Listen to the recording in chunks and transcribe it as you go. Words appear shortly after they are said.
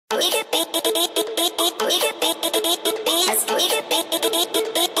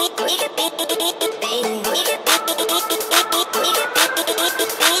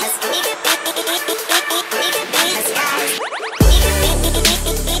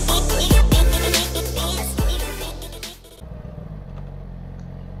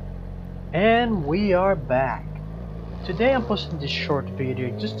We are back. Today I'm posting this short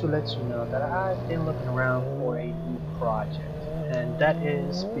video just to let you know that I've been looking around for a new project, and that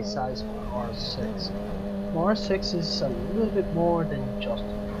is besides my R6. My R6 is a little bit more than just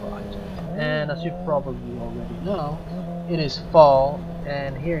a project, and as you probably already know, it is fall,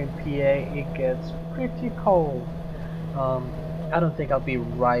 and here in PA it gets pretty cold. Um, I don't think I'll be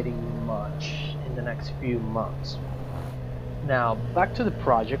riding much in the next few months. Now back to the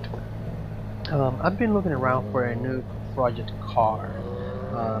project. I've been looking around for a new project car.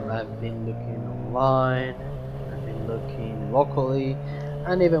 I've been looking online, I've been looking locally,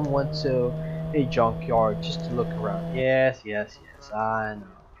 and even went to a junkyard just to look around. Yes, I know.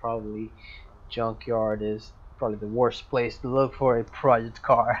 Probably junkyard is probably the worst place to look for a project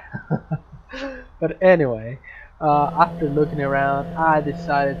car. But anyway, after looking around, I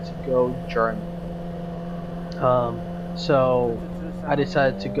decided to go German. So I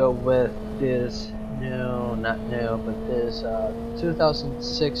decided to go with this no, not new, but this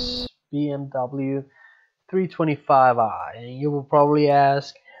 2006 BMW 325i. And you will probably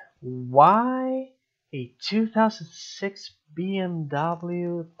ask, why a 2006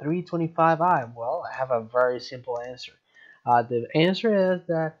 BMW 325i? Well, I have a very simple answer. The answer is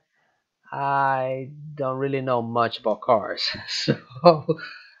that I don't really know much about cars. So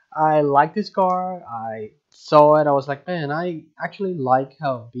I like this car. I saw it. I was like, man, I actually like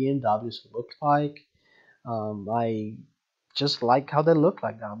how BMWs look like. I just like how they look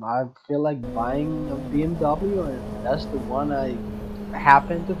like. I feel like buying a BMW, and that's the one I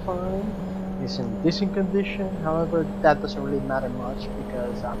happen to find. It's in decent condition. However, that doesn't really matter much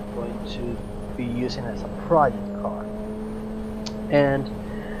because I'm going to be using it as a project car. And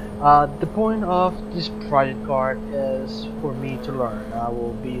the point of this project card is for me to learn. I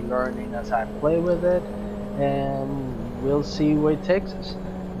will be learning as I play with it, and we'll see where it takes us.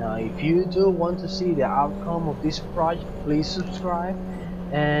 Now, if you do want to see the outcome of this project, please subscribe.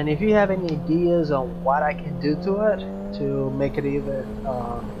 And if you have any ideas on what I can do to it to make it either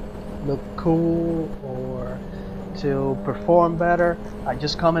look cool or to perform better,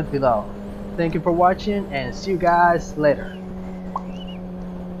 just comment below. Thank you for watching, and see you guys later.